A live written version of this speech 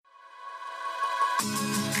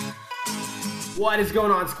What is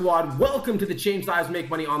going on, squad? Welcome to the Change Lives, Make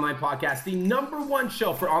Money Online podcast, the #1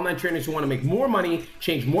 show for online trainers who want to make more money,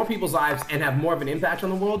 change more people's lives, and have more of an impact on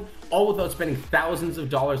the world, all without spending thousands of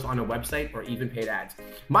dollars on a website or even paid ads.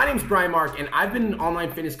 My name's Brian Mark, and I've been an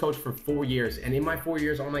online fitness coach for 4 years. And in my 4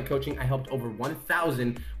 years online coaching, I helped over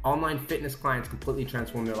 1,000 online fitness clients completely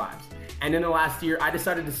transform their lives. And in the last year, I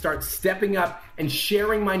decided to start stepping up and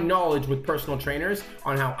sharing my knowledge with personal trainers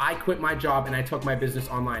on how I quit my job and I took my business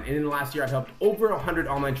online. And in the last year, I've helped over 100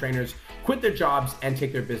 online trainers quit their jobs and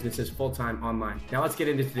take their businesses full-time online. Now let's get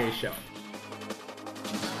into today's show.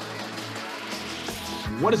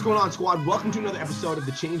 What is going on, squad? Welcome to another episode of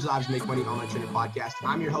the Change Lives, Make Money Online Training Podcast.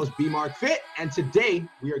 I'm your host, B Mark Fit, and today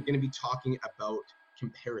we are going to be talking about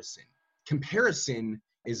comparison. Comparison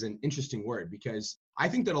is an interesting word because I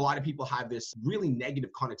think that a lot of people have this really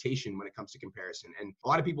negative connotation when it comes to comparison. And a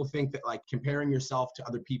lot of people think that like comparing yourself to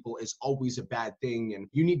other people is always a bad thing. And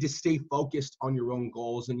you need to stay focused on your own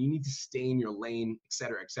goals and you need to stay in your lane, et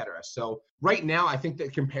cetera, et cetera. So right now, I think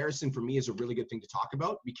that comparison for me is a really good thing to talk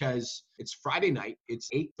about because it's Friday night, it's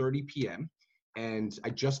 8:30 p.m. And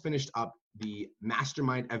I just finished up the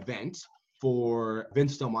mastermind event for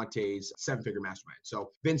Vince Del Monte's 7-Figure Mastermind. So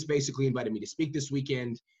Vince basically invited me to speak this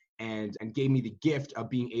weekend and gave me the gift of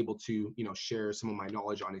being able to, share some of my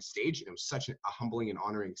knowledge on his stage. It was such a humbling and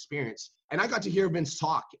honoring experience. And I got to hear Vince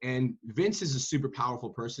talk, and Vince is a super powerful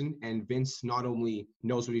person. And Vince not only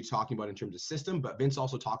knows what he's talking about in terms of system, but Vince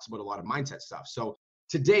also talks about a lot of mindset stuff. So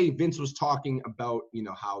today, Vince was talking about,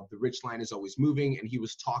 how the rich line is always moving. And he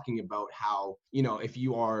was talking about how, if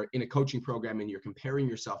you are in a coaching program and you're comparing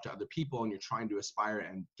yourself to other people and you're trying to aspire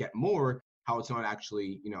and get more, how it's not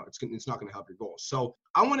actually, it's not going to help your goals. So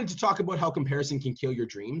I wanted to talk about how comparison can kill your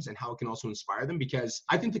dreams and how it can also inspire them, because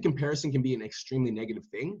I think the comparison can be an extremely negative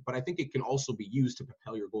thing, but I think it can also be used to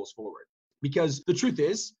propel your goals forward. Because the truth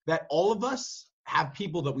is that all of us have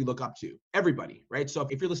people that we look up to, everybody, right? So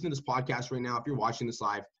if you're listening to this podcast right now, if you're watching this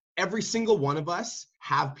live, every single one of us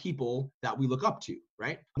have people that we look up to,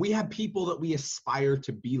 right? We have people that we aspire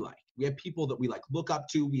to be like. We have people that we look up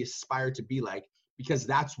to, we aspire to be like, because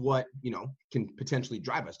that's what, can potentially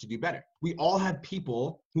drive us to do better. We all have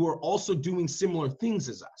people who are also doing similar things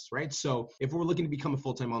as us, right? So if we're looking to become a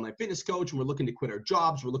full-time online fitness coach and we're looking to quit our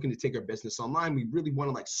jobs, we're looking to take our business online, we really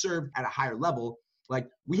want to serve at a higher level.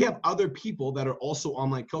 We have other people that are also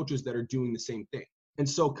online coaches that are doing the same thing. And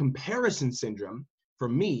so comparison syndrome for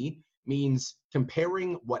me means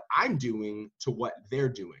comparing what I'm doing to what they're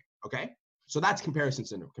doing, okay? So that's comparison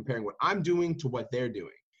syndrome, comparing what I'm doing to what they're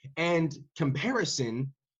doing. And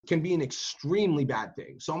comparison can be an extremely bad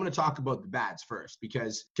thing. So I'm going to talk about the bads first,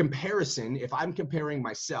 because comparison, if I'm comparing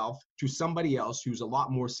myself to somebody else who's a lot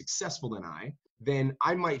more successful than I, then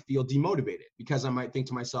I might feel demotivated because I might think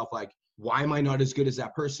to myself why am I not as good as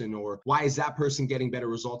that person? Or why is that person getting better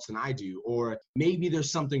results than I do? Or maybe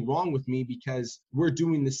there's something wrong with me because we're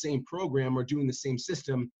doing the same program or doing the same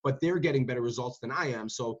system, but they're getting better results than I am.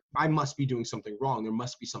 So I must be doing something wrong. There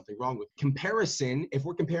must be something wrong with comparison. If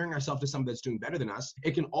we're comparing ourselves to somebody that's doing better than us,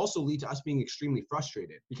 it can also lead to us being extremely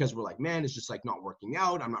frustrated because we're man, it's just not working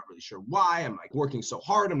out. I'm not really sure why. I'm working so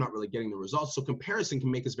hard. I'm not really getting the results. So comparison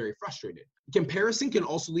can make us very frustrated. Comparison can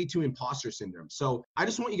also lead to imposter syndrome. So I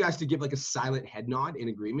just want you guys to give a silent head nod in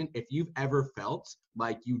agreement if you've ever felt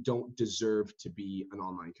like you don't deserve to be an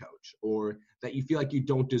online coach, or that you feel like you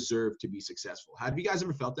don't deserve to be successful. Have you guys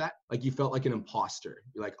ever felt that? You felt like an imposter.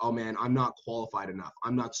 You're oh man, I'm not qualified enough.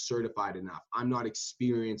 I'm not certified enough. I'm not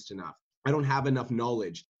experienced enough. I don't have enough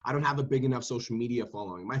knowledge. I don't have a big enough social media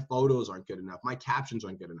following. My photos aren't good enough. My captions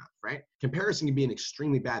aren't good enough, right? Comparison can be an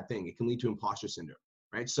extremely bad thing. It can lead to imposter syndrome.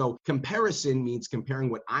 Right? So comparison means comparing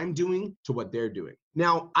what I'm doing to what they're doing.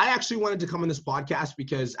 Now, I actually wanted to come on this podcast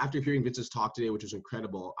because after hearing Vince's talk today, which was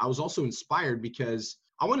incredible, I was also inspired because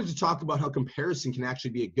I wanted to talk about how comparison can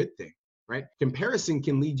actually be a good thing, right? Comparison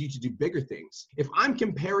can lead you to do bigger things. If I'm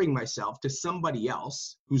comparing myself to somebody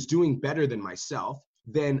else who's doing better than myself,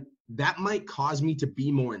 then that might cause me to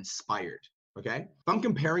be more inspired. Okay. If I'm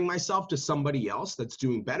comparing myself to somebody else that's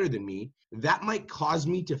doing better than me, that might cause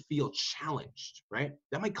me to feel challenged, right?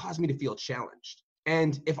 That might cause me to feel challenged.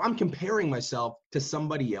 And if I'm comparing myself to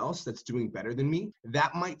somebody else that's doing better than me,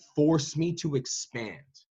 that might force me to expand.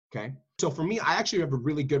 Okay. So for me, I actually have a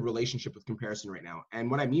really good relationship with comparison right now.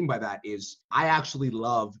 And what I mean by that is I actually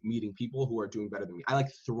love meeting people who are doing better than me. I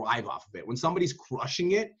thrive off of it. When somebody's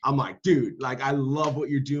crushing it, I'm dude, I love what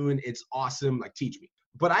you're doing. It's awesome. Teach me.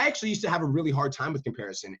 But I actually used to have a really hard time with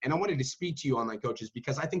comparison. And I wanted to speak to you online coaches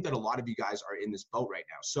because I think that a lot of you guys are in this boat right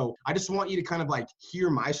now. So I just want you to kind of like hear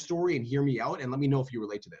my story and hear me out and let me know if you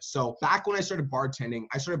relate to this. So back when I started bartending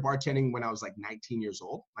when I was like 19 years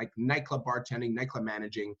old, like nightclub bartending, nightclub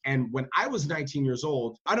managing. And when I was 19 years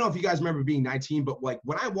old, I don't know if you guys remember being 19, but like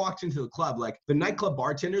when I walked into the club, like the nightclub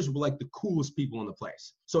bartenders were like the coolest people in the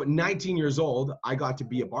place. So at 19 years old, I got to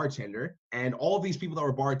be a bartender, and all of these people that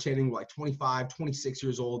were bartending were like 25, 26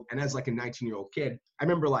 years old. And as like a 19-year-old kid, I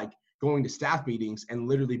remember like going to staff meetings and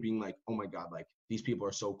literally being like, oh my God, like these people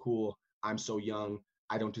are so cool. I'm so young.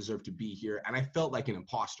 I don't deserve to be here. And I felt like an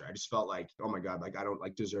imposter. I just felt like, oh my God, like I don't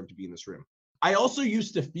like deserve to be in this room. I also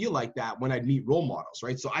used to feel like that when I'd meet role models,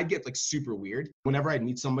 right? So I'd get like super weird. Whenever I'd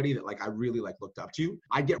meet somebody that like I really like looked up to,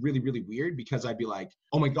 I'd get really, really weird because I'd be like,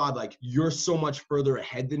 oh my God, like you're so much further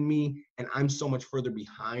ahead than me and I'm so much further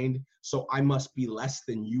behind. So I must be less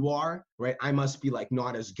than you are, right? I must be like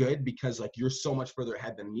not as good because like you're so much further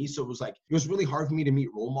ahead than me. So it was really hard for me to meet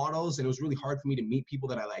role models, and it was really hard for me to meet people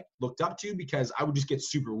that I like looked up to because I would just get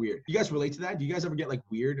super weird. You guys relate to that? Do you guys ever get like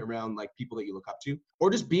weird around like people that you look up to, or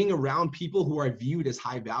just being around people who are viewed as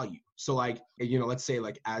high value? So like, you know, let's say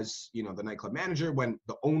like as, you know, the nightclub manager, when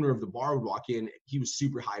the owner of the bar would walk in, he was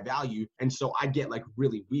super high value. And so I'd get like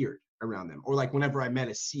really weird around them. Or like whenever I met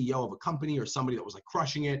a CEO of a company or somebody that was like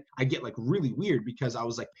crushing it, I get like really weird because I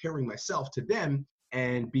was like pairing myself to them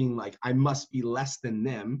and being like, I must be less than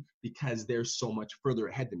them because they're so much further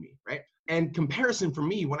ahead than me, right? And comparison for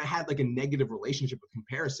me, when I had like a negative relationship with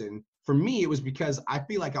comparison, for me, it was because I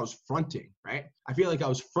feel like I was fronting, right? I feel like I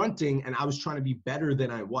was fronting and I was trying to be better than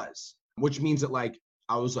I was, which means that like,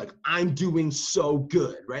 I was like, I'm doing so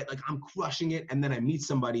good, right? Like I'm crushing it. And then I meet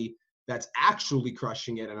somebody that's actually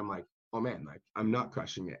crushing it. And I'm like, oh man, like I'm not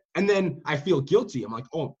crushing it. And then I feel guilty. I'm like,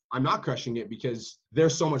 oh, I'm not crushing it because they're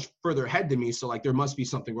so much further ahead than me. So like, there must be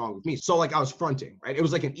something wrong with me. So like I was fronting, right? It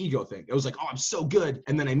was like an ego thing. It was like, oh, I'm so good.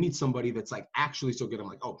 And then I meet somebody that's like actually so good. I'm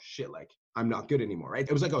like, oh shit, like I'm not good anymore, right?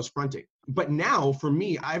 It was like I was fronting. But now for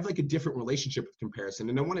me, I have like a different relationship with comparison.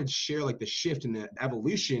 And I wanted to share like the shift and the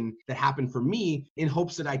evolution that happened for me in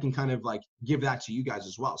hopes that I can kind of like give that to you guys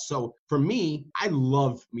as well. So for me, I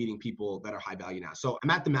love meeting people that are high value now. So I'm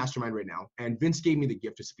at the mastermind right now, and Vince gave me the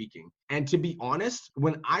gift of speaking. And to be honest,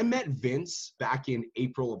 when I met Vince back in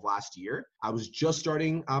April of last year, I was just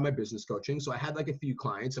starting my business coaching. So I had like a few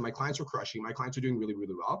clients and my clients were crushing. My clients were doing really,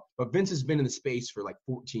 really well. But Vince has been in the space for like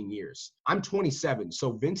 14 years. I'm 27.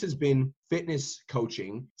 So Vince has been fitness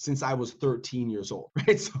coaching since I was 13 years old,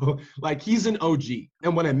 right? So like he's an OG.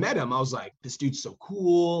 And when I met him, I was like, this dude's so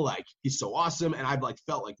cool. Like he's so awesome. And I've like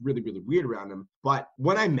felt like really, really weird around him. But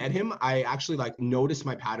when I met him, I actually like noticed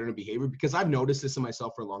my pattern of behavior because I've noticed this in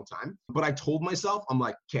myself for a long time. But I told myself, I'm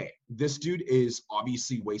like, okay, this dude is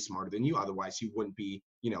obviously way smarter than you. Otherwise he wouldn't be,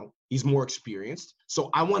 you know, he's more experienced. So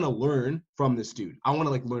I want to learn from this dude. I want to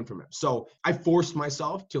like learn from him. So I forced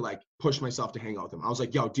myself to like push myself to hang out with him. I was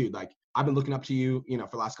like, yo, dude, like I've been looking up to you, you know,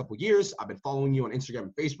 for the last couple of years. I've been following you on Instagram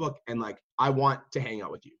and Facebook, and like, I want to hang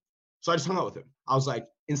out with you. So I just hung out with him. I was like,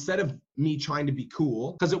 instead of me trying to be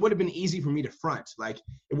cool, because it would have been easy for me to front. Like,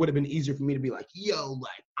 it would have been easier for me to be like, yo,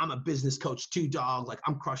 like, I'm a business coach too, dog. Like,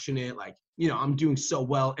 I'm crushing it. Like, you know, I'm doing so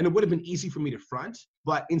well. And it would have been easy for me to front.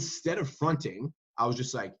 But instead of fronting, I was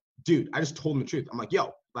just like, dude, I just told him the truth. I'm like,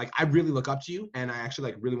 yo, like, I really look up to you and I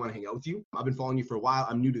actually like really want to hang out with you. I've been following you for a while.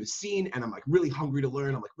 I'm new to the scene and I'm like really hungry to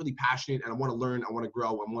learn. I'm like really passionate and I want to learn. I want to grow.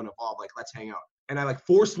 I want to evolve. Like, let's hang out. And I like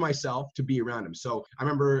forced myself to be around him. So I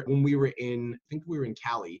remember when we were in, I think we were in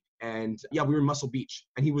Cali, and yeah, we were in Muscle Beach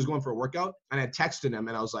and he was going for a workout, and I texted him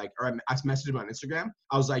and I was like, or I messaged him on Instagram.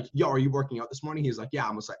 I was like, yo, are you working out this morning? He was like, yeah.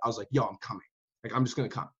 I was like, yo, I'm coming. Like, I'm just going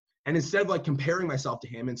to come. And instead of like comparing myself to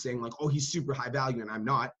him and saying like, oh, he's super high value and I'm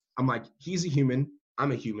not, I'm like, he's a human.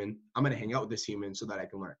 I'm a human. I'm going to hang out with this human so that I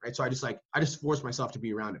can learn. Right. So I just forced myself to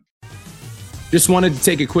be around him. Just wanted to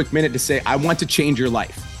take a quick minute to say, I want to change your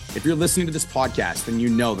life. If you're listening to this podcast, then you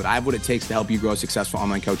know that I have what it takes to help you grow a successful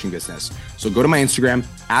online coaching business. So go to my Instagram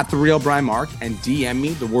 @TheRealBrianMark and DM me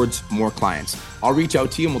the words more clients. I'll reach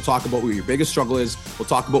out to you and we'll talk about what your biggest struggle is. We'll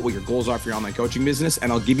talk about what your goals are for your online coaching business,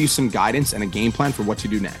 and I'll give you some guidance and a game plan for what to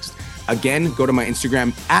do next. Again, go to my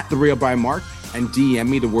Instagram @TheRealBrianMark and DM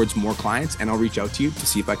me the words more clients, and I'll reach out to you to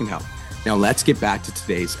see if I can help. Now let's get back to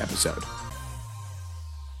today's episode.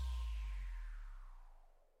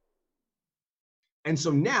 And so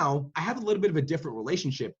now I have a little bit of a different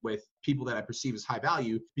relationship with people that I perceive as high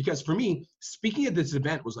value, because for me, speaking at this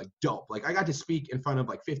event was like dope. Like I got to speak in front of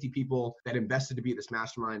like 50 people that invested to be at this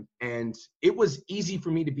mastermind. And it was easy for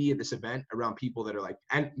me to be at this event around people that are like,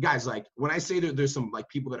 and guys, like when I say that there's some like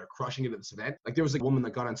people that are crushing it at this event, like there was a woman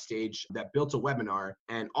that got on stage that built a webinar,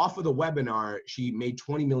 and off of the webinar, she made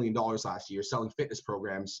 $20 million last year selling fitness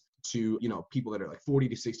programs to, you know, people that are like 40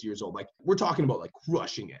 to 60 years old. Like we're talking about like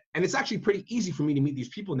crushing it. And it's actually pretty easy for me to meet these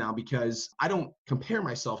people now because I don't compare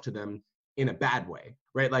myself to them in a bad way,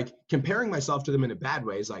 right? Like comparing myself to them in a bad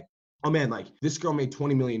way is like, oh man, like this girl made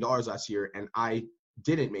 $20 million last year and I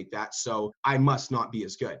didn't make that, so I must not be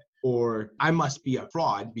as good. Or I must be a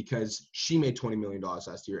fraud because she made $20 million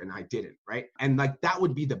last year and I didn't, right? And like that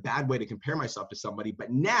would be the bad way to compare myself to somebody.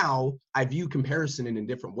 But now I view comparison in a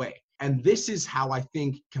different way. And this is how I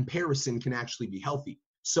think comparison can actually be healthy.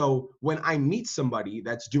 So when I meet somebody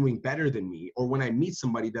that's doing better than me, or when I meet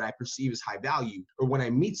somebody that I perceive as high value, or when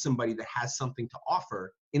I meet somebody that has something to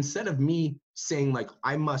offer, instead of me saying like,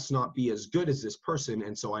 I must not be as good as this person,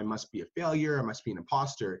 and so I must be a failure, I must be an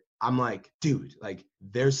imposter, I'm like, dude, like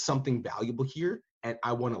there's something valuable here and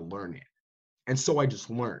I want to learn it. And so I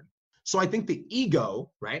just learn. So I think the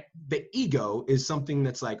ego, right? The ego is something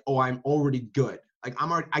that's like, oh, I'm already good. Like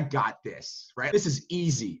I got this, right? This is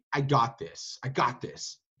easy. I got this.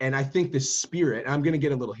 And I think the spirit, and I'm going to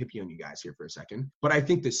get a little hippie on you guys here for a second, but I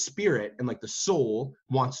think the spirit and like the soul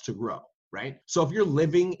wants to grow, right? So if you're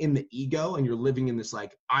living in the ego and you're living in this,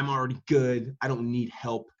 like, I'm already good, I don't need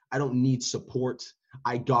help, I don't need support,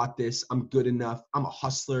 I got this, I'm good enough, I'm a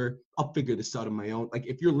hustler, I'll figure this out on my own. Like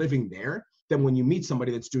if you're living there, then when you meet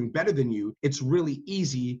somebody that's doing better than you, it's really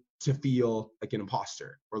easy to feel like an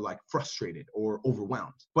imposter or like frustrated or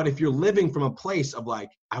overwhelmed. But if you're living from a place of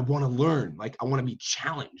like, I want to learn, like I want to be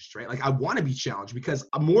challenged, right? Like I want to be challenged because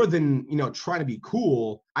more than, you know, trying to be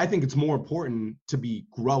cool, I think it's more important to be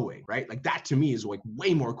growing, right? Like that to me is like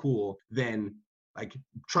way more cool than like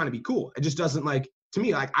trying to be cool. It just doesn't like, to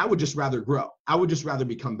me, like I would just rather grow. I would just rather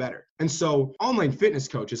become better. And so online fitness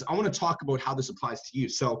coaches, I want to talk about how this applies to you.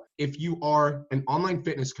 So if you are an online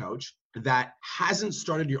fitness coach that hasn't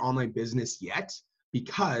started your online business yet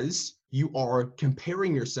because you are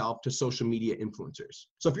comparing yourself to social media influencers.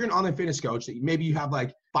 So if you're an online fitness coach, that maybe you have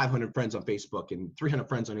like 500 friends on Facebook and 300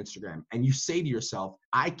 friends on Instagram, and you say to yourself,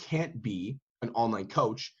 I can't be an online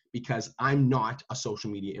coach because I'm not a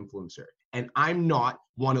social media influencer. And I'm not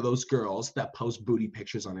one of those girls that post booty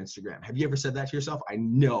pictures on Instagram. Have you ever said that to yourself? I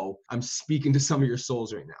know I'm speaking to some of your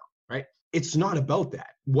souls right now, right? It's not about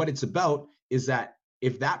that. What it's about is that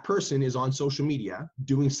if that person is on social media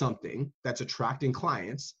doing something that's attracting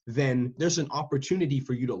clients, then there's an opportunity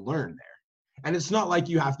for you to learn there. And it's not like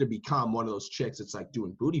you have to become one of those chicks that's like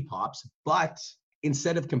doing booty pops, but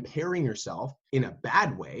instead of comparing yourself in a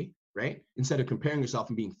bad way, right? Instead of comparing yourself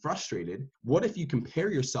and being frustrated, what if you compare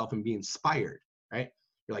yourself and be inspired, right?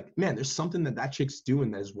 You're like, man, there's something that chick's doing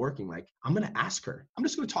that is working. Like, I'm going to ask her. I'm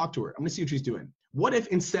just going to talk to her. I'm going to see what she's doing. What if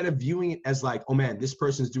instead of viewing it as like, oh man, this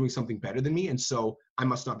person's doing something better than me, and so I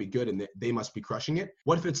must not be good and they must be crushing it?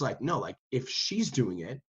 What if it's like, no, like if she's doing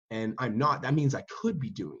it and I'm not, that means I could be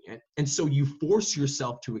doing it. And so you force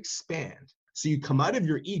yourself to expand. So you come out of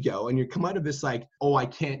your ego and you come out of this like, oh, I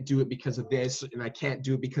can't do it because of this and I can't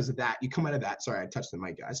do it because of that. You come out of that. Sorry, I touched the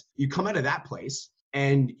mic, guys. You come out of that place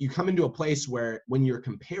and you come into a place where when you're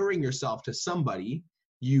comparing yourself to somebody,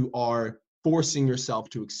 you are forcing yourself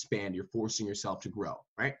to expand. You're forcing yourself to grow,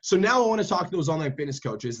 right? So now I want to talk to those online fitness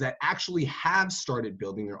coaches that actually have started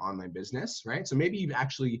building their online business, right? So maybe you've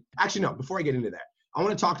actually no, before I get into that, I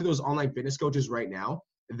want to talk to those online fitness coaches right now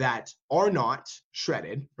that are not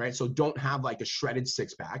shredded, right? So don't have like a shredded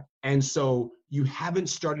six pack. And so you haven't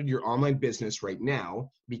started your online business right now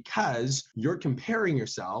because you're comparing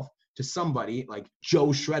yourself to somebody like Joe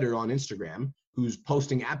Shredder on Instagram who's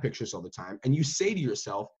posting ab pictures all the time. And you say to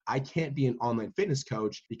yourself, I can't be an online fitness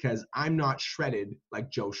coach because I'm not shredded like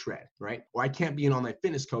Joe Shred, right? Or I can't be an online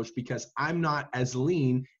fitness coach because I'm not as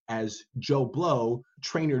lean as Joe Blow,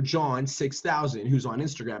 Trainer John 6000, who's on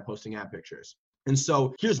Instagram posting ab pictures. And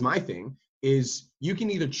so here's my thing is you can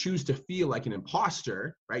either choose to feel like an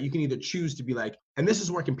imposter, right? You can either choose to be like, and this is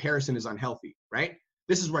where comparison is unhealthy, right?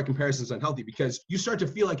 This is where comparison is unhealthy because you start to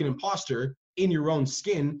feel like an imposter in your own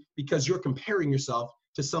skin because you're comparing yourself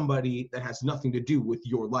to somebody that has nothing to do with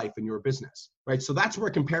your life and your business, right? So that's where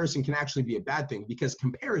comparison can actually be a bad thing because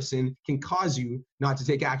comparison can cause you not to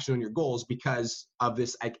take action on your goals because of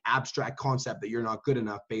this like abstract concept that you're not good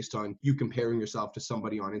enough based on you comparing yourself to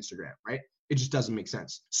somebody on Instagram, right? It just doesn't make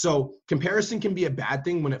sense. So comparison can be a bad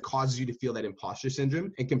thing when it causes you to feel that imposter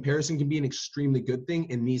syndrome, and comparison can be an extremely good thing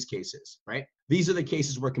in these cases, right? These are the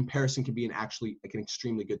cases where comparison can be actually like an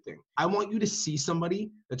extremely good thing. I want you to see somebody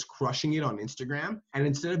that's crushing it on Instagram. And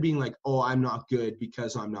instead of being like, oh, I'm not good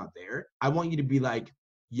because I'm not there, I want you to be like,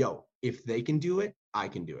 yo, if they can do it, I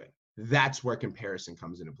can do it. That's where comparison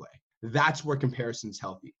comes into play. That's where comparison's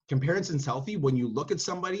healthy. Comparison's healthy when you look at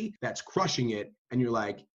somebody that's crushing it and you're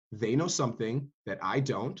like, they know something that I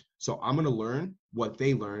don't, so I'm going to learn what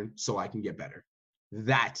they learn so I can get better.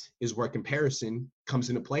 That is where comparison comes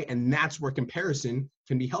into play, and that's where comparison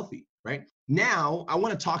can be healthy, right? Now, I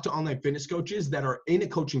want to talk to online fitness coaches that are in a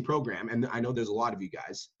coaching program, and I know there's a lot of you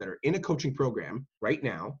guys that are in a coaching program right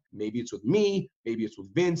now. Maybe it's with me, maybe it's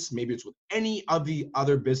with Vince, maybe it's with any of the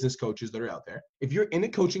other business coaches that are out there. If you're in a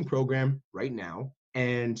coaching program right now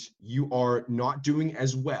and you are not doing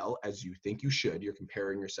as well as you think you should, you're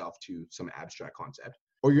comparing yourself to some abstract concept,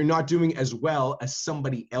 or you're not doing as well as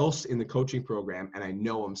somebody else in the coaching program, and I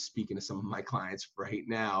know I'm speaking to some of my clients right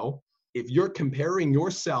now, if you're comparing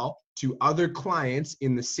yourself to other clients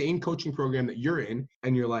in the same coaching program that you're in,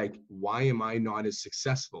 and you're like, why am I not as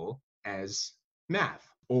successful as Math?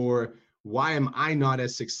 Or why am I not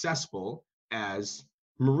as successful as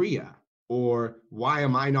Maria? Or why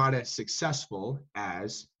am I not as successful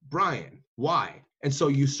as Brian? Why? And so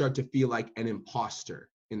you start to feel like an imposter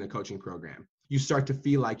in the coaching program. You start to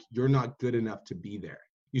feel like you're not good enough to be there.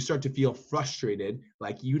 You start to feel frustrated,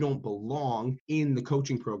 like you don't belong in the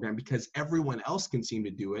coaching program because everyone else can seem to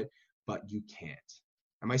do it, but you can't.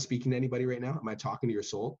 Am I speaking to anybody right now? Am I talking to your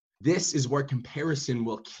soul? This is where comparison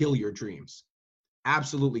will kill your dreams.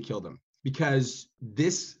 Absolutely kill them, because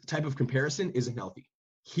this type of comparison isn't healthy.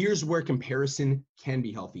 Here's where comparison can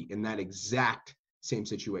be healthy, in that exact same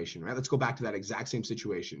situation, right? Let's go back to that exact same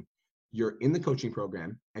situation. You're in the coaching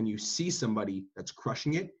program and you see somebody that's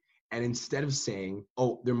crushing it. And instead of saying,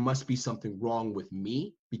 oh, there must be something wrong with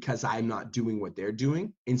me because I'm not doing what they're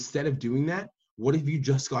doing, instead of doing that, what if you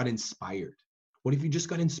just got inspired? What if you just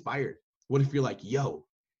got inspired? What if you're like, yo,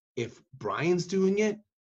 if Brian's doing it,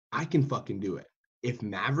 I can fucking do it. If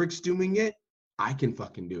Maverick's doing it, I can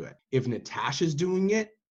fucking do it. If Natasha's doing it,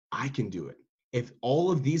 I can do it. If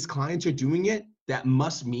all of these clients are doing it, that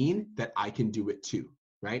must mean that I can do it too,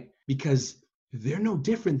 right? Because they're no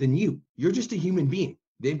different than you. You're just a human being.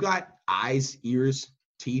 They've got eyes, ears,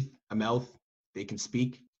 teeth, a mouth. They can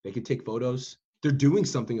speak. They can take photos. They're doing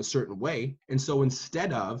something a certain way. And so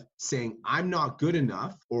instead of saying, I'm not good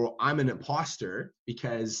enough or I'm an imposter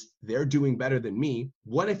because they're doing better than me,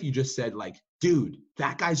 what if you just said like, dude,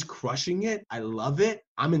 that guy's crushing it. I love it.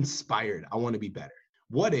 I'm inspired. I want to be better.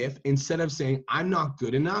 What if instead of saying, I'm not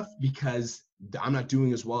good enough because I'm not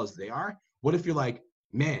doing as well as they are, what if you're like,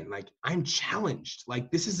 man, like I'm challenged.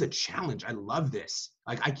 Like this is a challenge. I love this.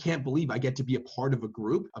 Like I can't believe I get to be a part of a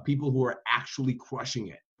group of people who are actually crushing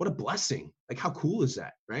it. What a blessing. Like how cool is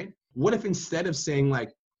that, right? What if instead of saying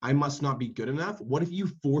like, I must not be good enough, what if you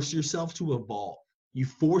force yourself to evolve? You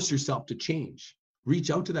force yourself to change.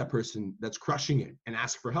 Reach out to that person that's crushing it and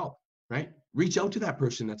ask for help, right? Reach out to that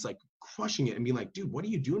person that's like crushing it and be like, dude, what are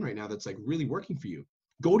you doing right now that's like really working for you?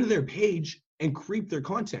 Go to their page and creep their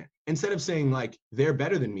content. Instead of saying like, they're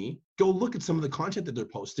better than me, go look at some of the content that they're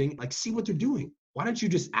posting, like see what they're doing. Why don't you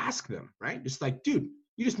just ask them, right? Just like, dude,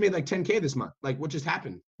 you just made like 10K this month. Like what just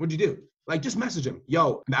happened? What'd you do? Like just message them.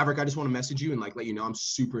 Yo, Maverick, I just want to message you and like let you know I'm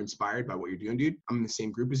super inspired by what you're doing, dude. I'm in the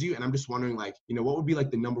same group as you. And I'm just wondering like, you know, what would be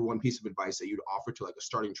like the number one piece of advice that you'd offer to like a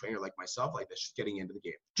starting trainer like myself, like that's just getting into the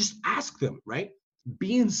game? Just ask them, right?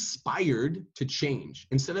 Be inspired to change.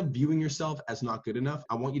 Instead of viewing yourself as not good enough,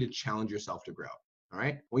 I want you to challenge yourself to grow. All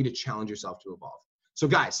right. I want you to challenge yourself to evolve. So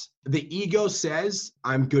guys, the ego says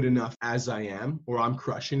I'm good enough as I am, or I'm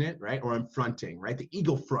crushing it, right? Or I'm fronting, right? The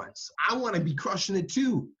ego fronts. I want to be crushing it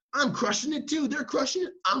too. I'm crushing it too. They're crushing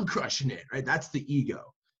it. I'm crushing it, right? That's the ego.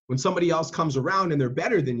 When somebody else comes around and they're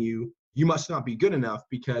better than you, you must not be good enough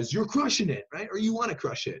because you're crushing it, right? Or you want to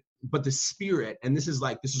crush it. But the spirit, and this is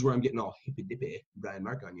where I'm getting all hippy dippy, Brian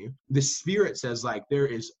Mark on you. The spirit says like, there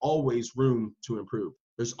is always room to improve.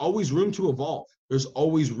 There's always room to evolve. There's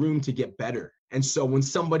always room to get better. And so when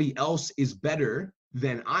somebody else is better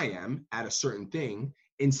than I am at a certain thing,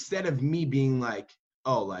 instead of me being like,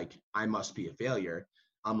 oh, like I must be a failure,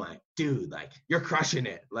 I'm like, dude, like you're crushing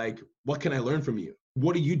it. Like, what can I learn from you?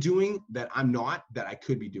 What are you doing that I'm not, that I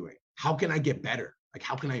could be doing? How can I get better? Like,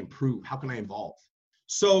 how can I improve? How can I evolve?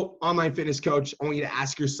 So online fitness coach, I want you to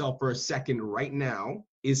ask yourself for a second right now,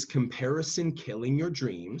 is comparison killing your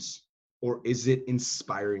dreams or is it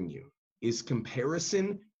inspiring you? Is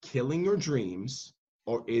comparison killing your dreams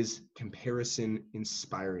or is comparison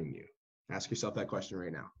inspiring you? Ask yourself that question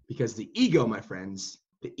right now, because the ego, my friends,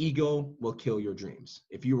 the ego will kill your dreams.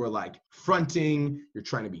 If you were like fronting, you're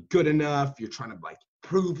trying to be good enough, you're trying to like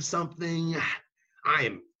prove something, I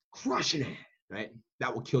am crushing it, right?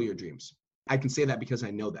 That will kill your dreams. I can say that because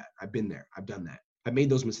I know that. I've been there. I've done that. I've made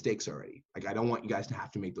those mistakes already. Like, I don't want you guys to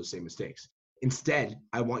have to make those same mistakes. Instead,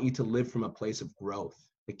 I want you to live from a place of growth.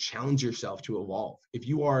 Like, challenge yourself to evolve. If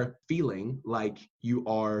you are feeling like you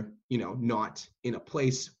are, not in a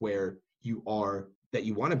place where you are that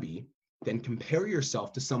you want to be, then compare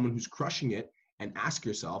yourself to someone who's crushing it and ask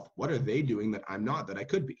yourself, what are they doing that I'm not, that I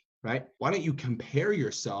could be, right? Why don't you compare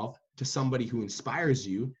yourself to somebody who inspires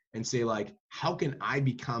you and say, like, how can I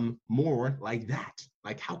become more like that?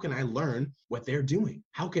 Like, how can I learn what they're doing?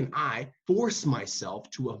 How can I force myself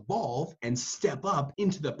to evolve and step up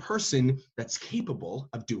into the person that's capable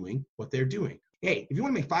of doing what they're doing? Hey, if you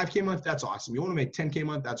want to make 5K a month, that's awesome. You want to make 10K a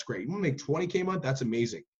month, that's great. You want to make 20K a month, that's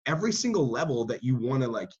amazing. Every single level that you want to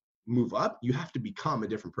like move up, you have to become a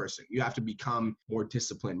different person. You have to become more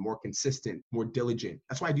disciplined, more consistent, more diligent.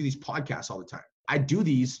 That's why I do these podcasts all the time. I do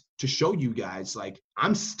these to show you guys, like,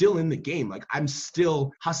 I'm still in the game. Like, I'm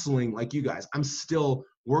still hustling like you guys. I'm still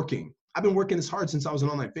working. I've been working this hard since I was an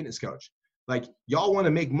online fitness coach. Like, y'all want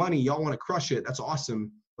to make money. Y'all want to crush it. That's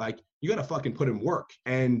awesome. Like, you got to fucking put in work.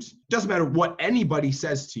 And it doesn't matter what anybody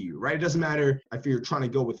says to you, right? It doesn't matter if you're trying to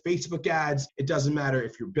go with Facebook ads. It doesn't matter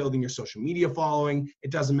if you're building your social media following.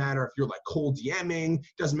 It doesn't matter if you're like cold DMing.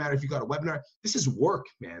 It doesn't matter if you got a webinar. This is work,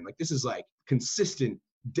 man. Like, this is like consistent,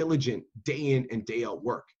 diligent, day in and day out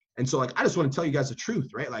work. And so, like, I just want to tell you guys the truth,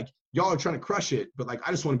 right? Like, y'all are trying to crush it, but like,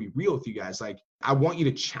 I just want to be real with you guys. Like, I want you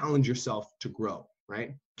to challenge yourself to grow,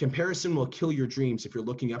 right? Comparison will kill your dreams if you're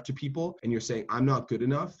looking up to people and you're saying, I'm not good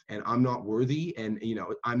enough and I'm not worthy and,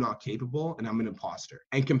 I'm not capable and I'm an imposter.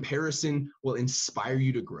 And comparison will inspire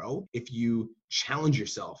you to grow if you challenge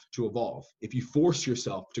yourself to evolve, if you force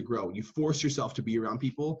yourself to grow, you force yourself to be around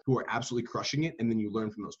people who are absolutely crushing it, and then you learn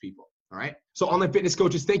from those people. All right. So online fitness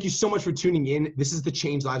coaches, thank you so much for tuning in. This is the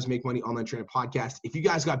Change Lives Make Money Online Trainer Podcast. If you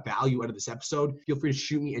guys got value out of this episode, feel free to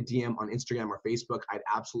shoot me a DM on Instagram or Facebook. I'd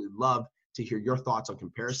absolutely love to hear your thoughts on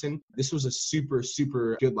comparison. This was a super,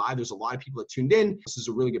 super good live. There's a lot of people that tuned in. This is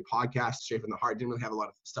a really good podcast, straight from the heart. Didn't really have a lot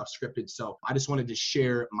of stuff scripted. So I just wanted to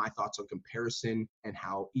share my thoughts on comparison and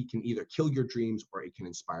how it can either kill your dreams or it can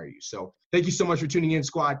inspire you. So thank you so much for tuning in,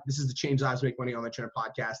 squad. This is the Change Lives Make Money Online Trainer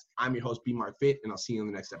Podcast. I'm your host, B Mark Fit, and I'll see you in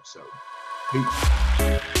the next episode.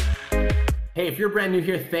 Peace. Hey, if you're brand new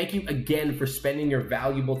here, thank you again for spending your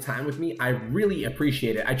valuable time with me. I really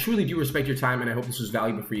appreciate it. I truly do respect your time, and I hope this was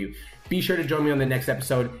valuable for you. Be sure to join me on the next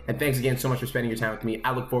episode, and thanks again so much for spending your time with me.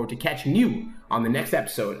 I look forward to catching you on the next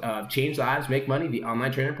episode of Change Lives, Make Money, the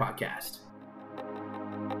Online Trainer Podcast.